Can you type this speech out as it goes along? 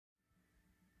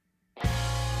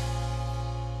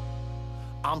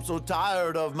I'm so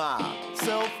tired of my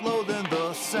self-loathing,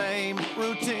 the same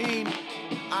routine.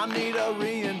 I need a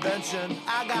reinvention.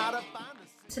 I gotta find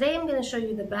a... Today I'm going to show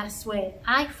you the best way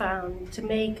I found to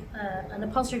make an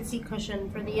upholstered seat cushion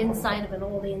for the inside of an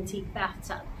old antique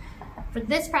bathtub. For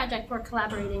this project, we're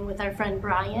collaborating with our friend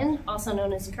Brian, also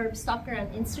known as Curbstalker on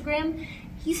Instagram.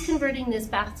 He's converting this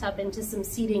bathtub into some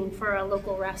seating for a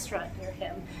local restaurant near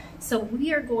him. So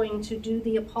we are going to do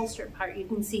the upholstered part. You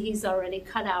can see he's already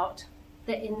cut out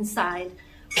the inside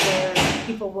where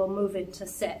people will move in to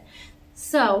sit.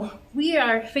 So we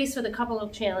are faced with a couple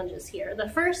of challenges here. The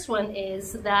first one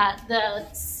is that the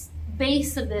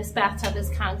base of this bathtub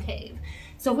is concave.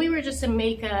 So if we were just to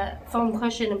make a foam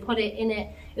cushion and put it in it,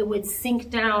 it would sink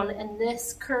down and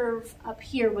this curve up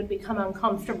here would become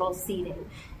uncomfortable seating.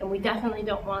 And we definitely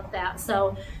don't want that.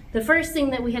 So the first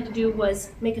thing that we had to do was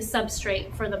make a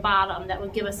substrate for the bottom that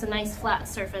would give us a nice flat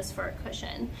surface for a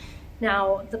cushion.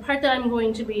 Now, the part that I'm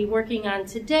going to be working on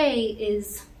today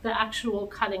is the actual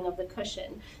cutting of the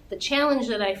cushion. The challenge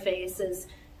that I face is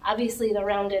obviously the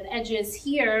rounded edges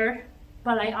here,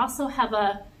 but I also have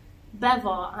a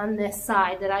bevel on this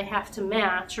side that I have to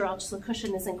match or else the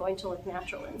cushion isn't going to look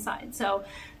natural inside. So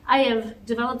I have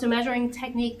developed a measuring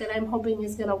technique that I'm hoping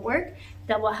is going to work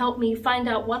that will help me find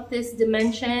out what this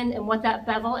dimension and what that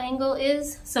bevel angle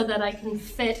is so that I can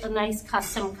fit a nice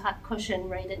custom cut cushion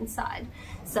right inside.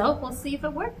 So we'll see if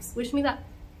it works. Wish me luck.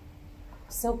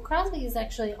 So Crosby has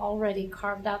actually already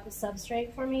carved out the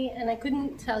substrate for me, and I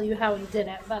couldn't tell you how he did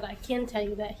it, but I can tell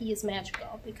you that he is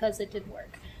magical because it did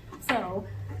work. So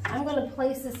I'm going to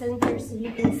place this in here so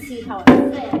you can see how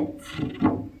it fits.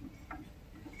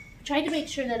 I tried to make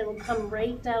sure that it would come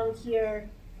right down here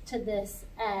to this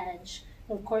edge.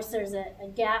 And of course there's a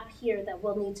gap here that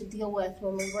we'll need to deal with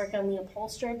when we work on the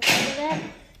upholstered part of it.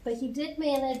 But he did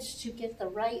manage to get the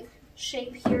right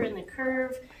shape here in the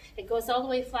curve. It goes all the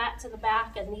way flat to the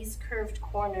back, and these curved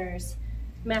corners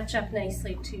match up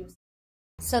nicely too.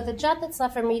 So the job that's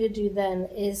left for me to do then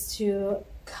is to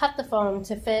cut the foam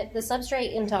to fit the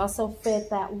substrate and to also fit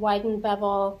that widened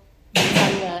bevel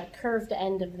on the curved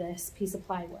end of this piece of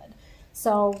plywood.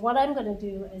 So what I'm going to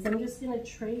do is I'm just going to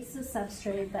trace the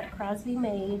substrate that Crosby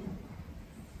made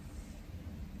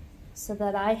so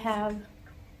that I have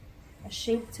a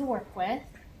shape to work with.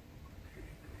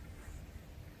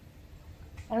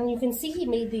 And you can see he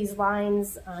made these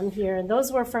lines on here, and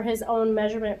those were for his own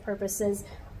measurement purposes,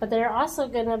 but they're also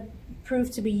going to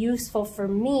prove to be useful for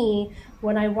me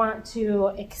when I want to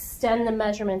extend the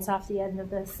measurements off the end of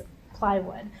this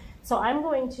plywood. So I'm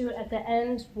going to, at the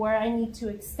end where I need to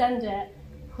extend it,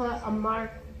 put a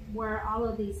mark where all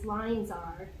of these lines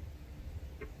are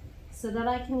so that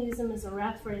I can use them as a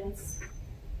reference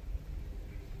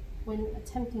when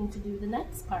attempting to do the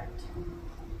next part,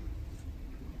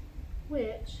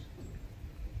 which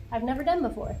I've never done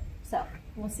before. So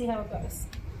we'll see how it goes.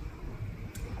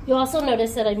 You'll also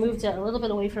notice that I moved it a little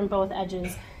bit away from both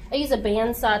edges. I use a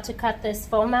bandsaw to cut this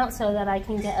foam out so that I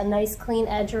can get a nice clean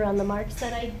edge around the marks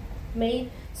that I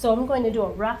made. So I'm going to do a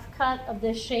rough cut of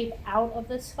this shape out of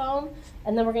this foam,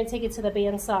 and then we're going to take it to the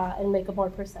bandsaw and make a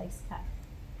more precise cut.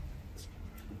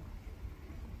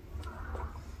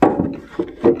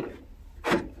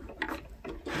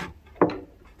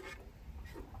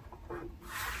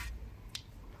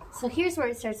 So here's where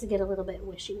it starts to get a little bit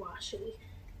wishy-washy.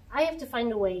 I have to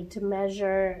find a way to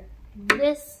measure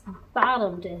this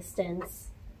bottom distance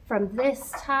from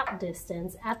this top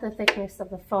distance at the thickness of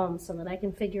the foam so that I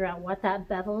can figure out what that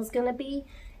bevel is going to be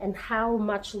and how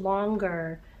much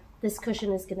longer this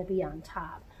cushion is going to be on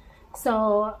top.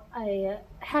 So I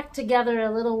hacked together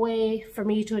a little way for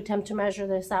me to attempt to measure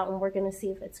this out, and we're going to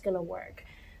see if it's going to work.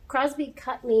 Crosby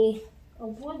cut me a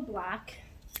wood block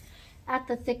at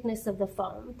the thickness of the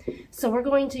foam. So we're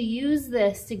going to use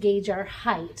this to gauge our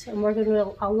height, and we're going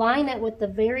to align it with the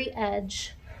very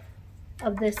edge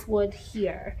of this wood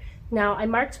here. Now I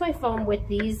marked my foam with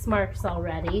these marks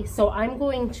already, so I'm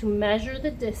going to measure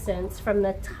the distance from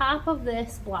the top of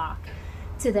this block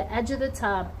to the edge of the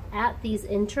tub at these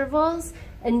intervals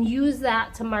and use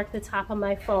that to mark the top of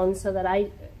my foam so that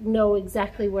I know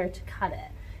exactly where to cut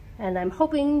it. And I'm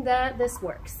hoping that this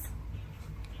works.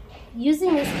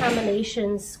 Using this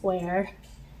combination square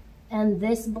and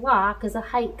this block as a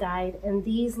height guide and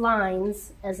these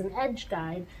lines as an edge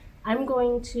guide, I'm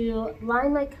going to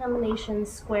line my combination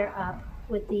square up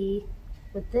with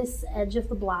this edge of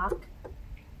the block,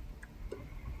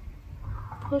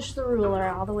 push the ruler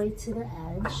all the way to the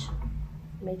edge,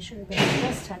 make sure that it's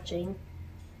just touching,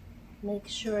 make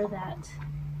sure that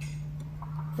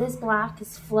this block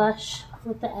is flush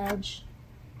with the edge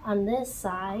on this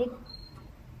side,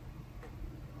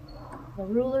 The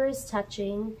ruler is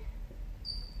touching,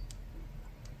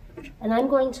 and I'm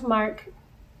going to mark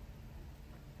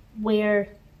where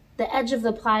the edge of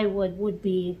the plywood would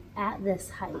be at this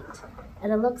height.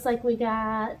 And it looks like we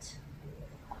got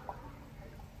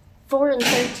 4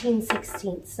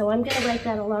 13/16. So I'm going to write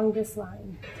that along this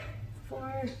line.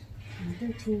 4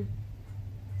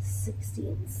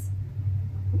 13/16.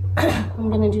 I'm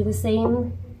going to do the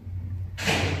same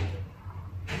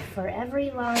for every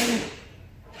line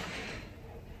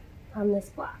on this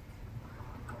block.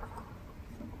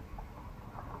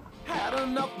 Had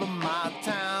enough of my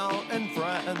town and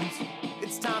friends.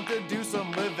 It's time to do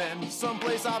some living,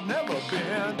 someplace I've never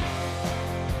been.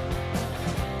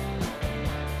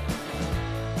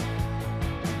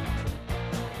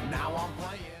 Now I'm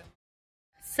playing.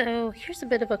 So here's a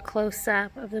bit of a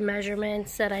close-up of the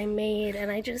measurements that I made,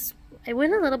 and I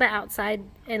went a little bit outside,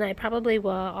 and I probably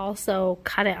will also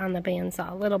cut it on the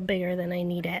bandsaw a little bigger than I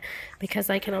need it, because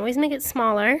I can always make it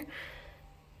smaller,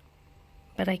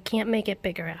 but I can't make it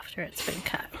bigger after it's been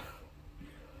cut.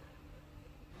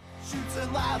 Shoots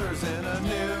and ladders in a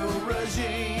new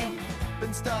regime.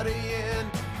 Been studying,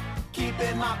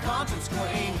 keeping my conscience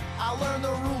clean. I learned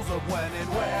the rules of when and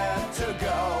where to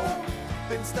go.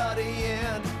 Been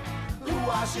studying who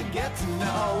I should get to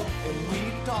know. And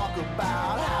we talk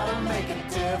about how to make a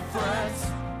difference.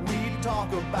 We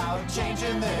talk about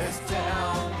changing this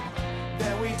town.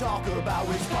 Then we talk about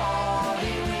which party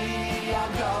we are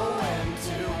going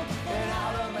to and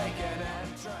how to make an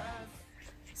entrance.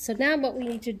 So now what we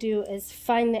need to do is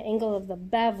find the angle of the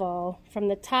bevel from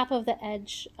the top of the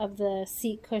edge of the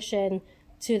seat cushion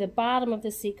to the bottom of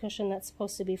the seat cushion that's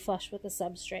supposed to be flush with the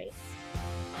substrate.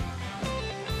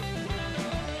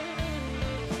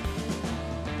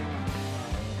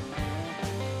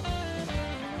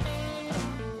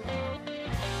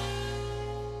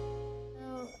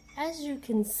 As you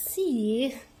can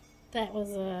see, that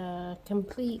was a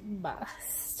complete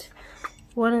bust.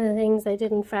 One of the things I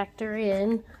didn't factor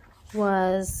in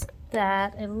was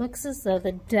that it looks as though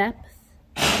the depth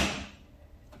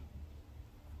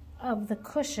of the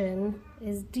cushion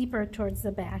is deeper towards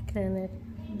the back than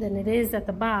it is at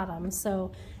the bottom.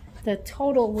 So the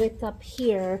total width up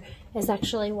here is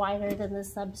actually wider than the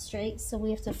substrate, so we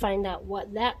have to find out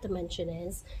what that dimension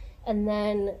is. And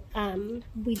then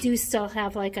we do still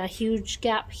have like a huge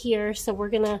gap here, so we're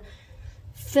gonna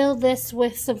fill this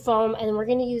with some foam, and we're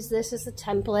gonna use this as a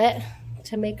template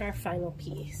to make our final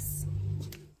piece.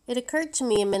 It occurred to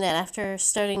me a minute after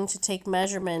starting to take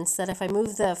measurements that if I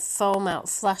move the foam out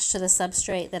flush to the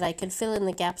substrate, that I could fill in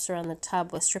the gaps around the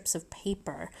tub with strips of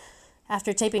paper.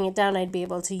 After taping it down, I'd be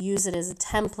able to use it as a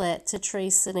template to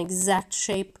trace an exact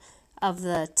shape of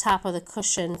the top of the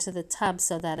cushion to the tub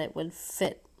so that it would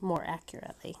fit more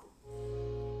accurately.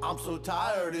 I'm so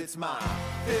tired, it's my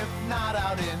 5th night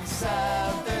out in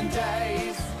 7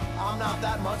 days. I'm not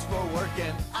that much for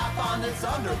working, I find it's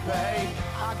underpaid.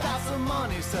 I got some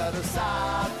money set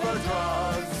aside for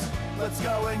drugs. Let's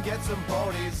go and get some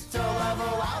ponies to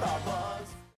level out our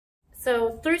buzz.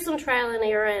 So through some trial and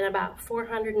error and about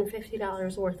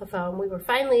 $450 worth of foam, we were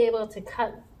finally able to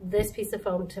cut this piece of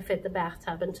foam to fit the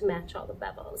bathtub and to match all the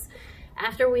bevels.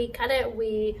 After we cut it,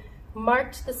 we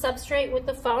marked the substrate with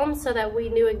the foam so that we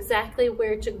knew exactly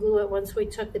where to glue it once we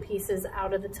took the pieces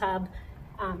out of the tub,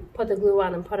 put the glue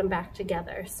on and put them back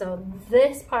together. So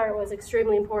this part was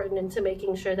extremely important into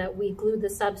making sure that we glued the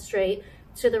substrate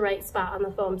to the right spot on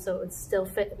the foam so it would still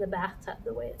fit in the bathtub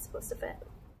the way it's supposed to fit.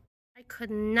 I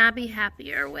could not be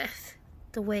happier with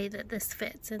the way that this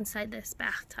fits inside this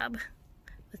bathtub.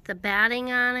 With the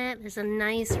batting on it, there's a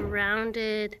nice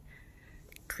rounded,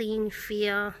 clean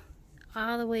feel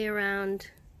all the way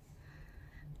around.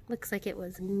 Looks like it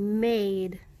was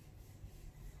made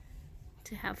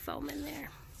to have foam in there.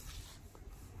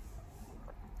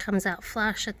 Comes out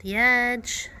flush at the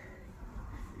edge.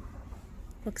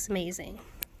 Looks amazing.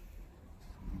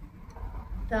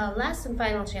 The last and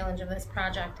final challenge of this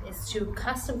project is to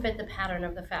custom fit the pattern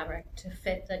of the fabric to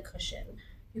fit the cushion.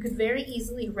 You could very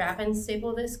easily wrap and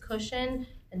staple this cushion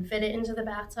and fit it into the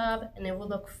bathtub and it will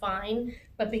look fine,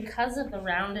 but because of the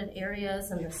rounded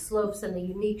areas and the slopes and the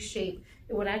unique shape,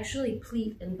 it would actually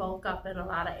pleat and bulk up in a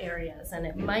lot of areas and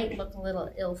it might look a little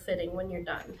ill-fitting when you're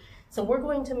done. So we're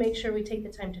going to make sure we take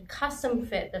the time to custom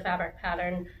fit the fabric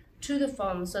pattern to the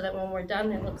foam so that when we're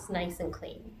done it looks nice and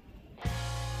clean.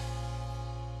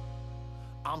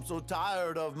 I'm so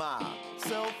tired of my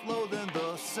self-loathing,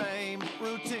 the same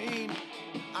routine.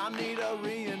 I need a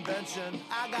reinvention,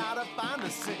 I gotta find a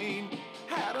scene.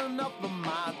 Had enough of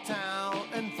my town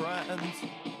and friends.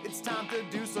 It's time to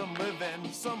do some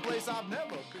living, someplace I've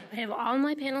never been. I have all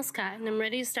my panels cut and I'm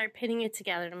ready to start pinning it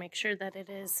together to make sure that it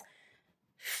is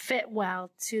fit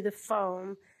well to the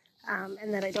foam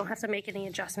and that I don't have to make any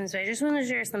adjustments. But I just want to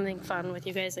share something fun with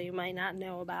you guys that you might not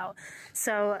know about.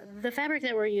 So the fabric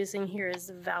that we're using here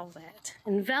is velvet.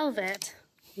 And velvet,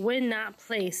 when not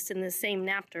placed in the same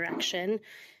nap direction,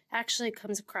 actually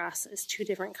comes across as two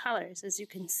different colors, as you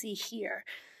can see here.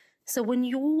 So when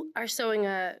you are sewing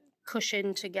a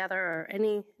cushion together or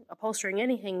upholstering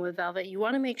anything with velvet, you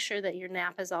want to make sure that your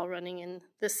nap is all running in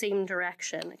the same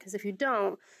direction, because if you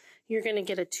don't, you're going to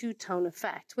get a two-tone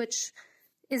effect, which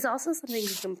is also something you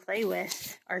can play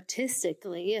with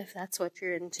artistically if that's what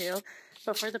you're into.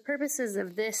 But for the purposes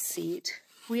of this seat,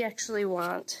 we actually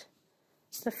want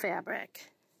the fabric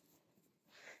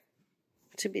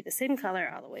to be the same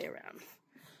color all the way around.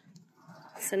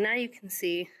 So now you can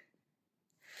see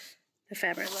the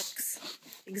fabric looks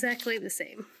exactly the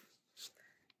same.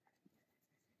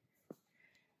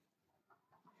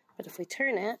 But if we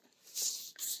turn it,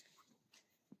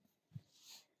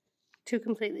 two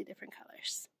completely different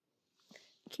colors.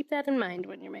 Keep that in mind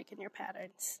when you're making your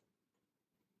patterns.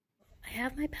 I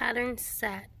have my patterns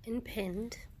set and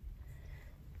pinned.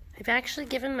 I've actually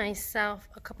given myself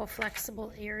a couple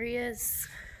flexible areas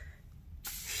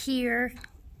here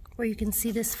where you can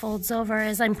see this folds over.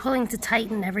 As I'm pulling to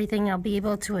tighten everything, I'll be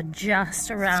able to adjust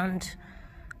around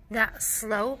that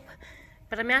slope.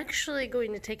 But I'm actually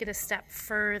going to take it a step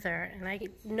further, and I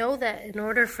know that in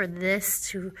order for this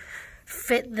to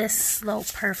fit this slope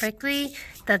perfectly,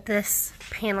 that this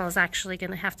panel is actually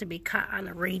going to have to be cut on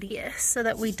a radius so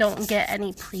that we don't get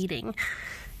any pleating.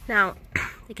 Now,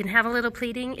 you can have a little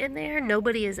pleating in there.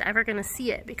 Nobody is ever going to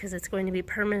see it because it's going to be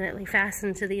permanently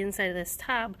fastened to the inside of this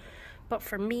tub. But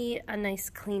for me, a nice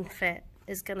clean fit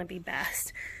is going to be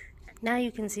best. Now you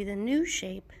can see the new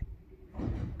shape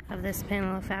of this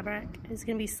panel of fabric is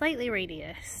going to be slightly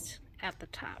radiused at the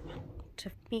top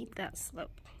to meet that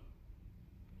slope.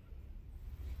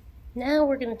 Now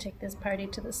we're going to take this party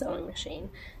to the sewing machine.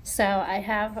 So I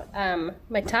have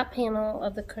my top panel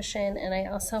of the cushion, and I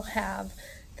also have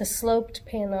the sloped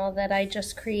panel that I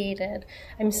just created.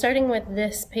 I'm starting with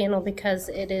this panel because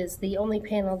it is the only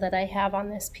panel that I have on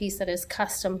this piece that is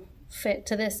custom fit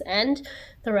to this end.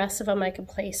 The rest of them I can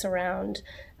place around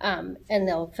and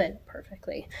they'll fit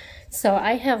perfectly. So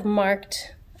I have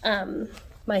marked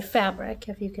my fabric,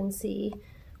 if you can see,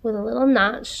 with a little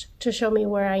notch to show me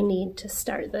where I need to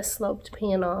start the sloped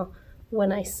panel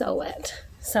when I sew it.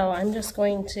 So I'm just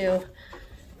going to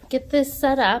get this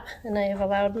set up, and I have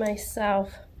allowed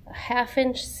myself a 1/2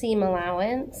 inch seam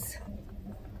allowance,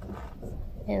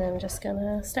 and I'm just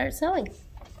gonna start sewing.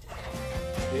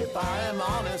 If I am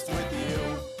honest with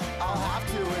you, I'll have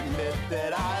to admit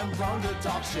that I am prone to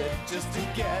talk shit just to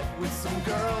get with some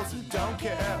girls who don't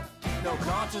care. No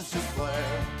conscience, just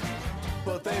flair.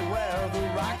 But they wear the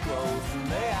right clothes and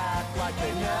they act like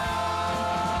they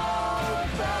know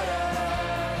better.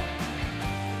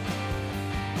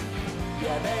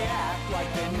 Yeah, they act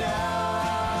like they know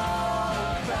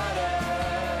better.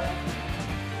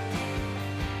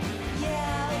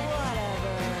 Yeah,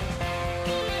 whatever.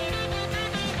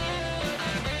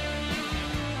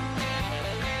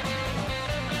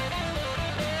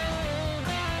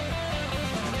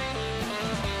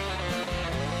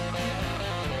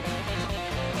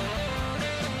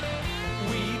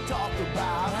 We talk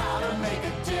about how to make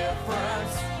a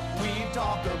difference. We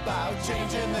talk about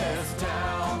changing this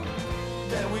town.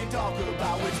 Then we talk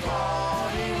about which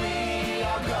party we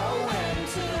are going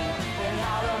to and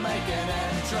how to make an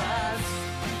entrance.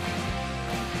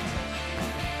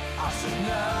 I should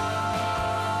know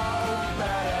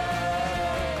better.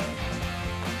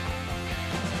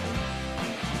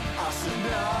 I should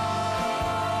know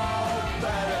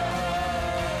better.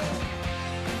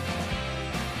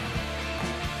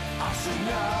 I should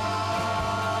know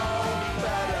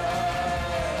better.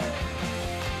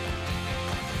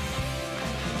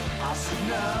 I should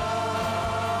know.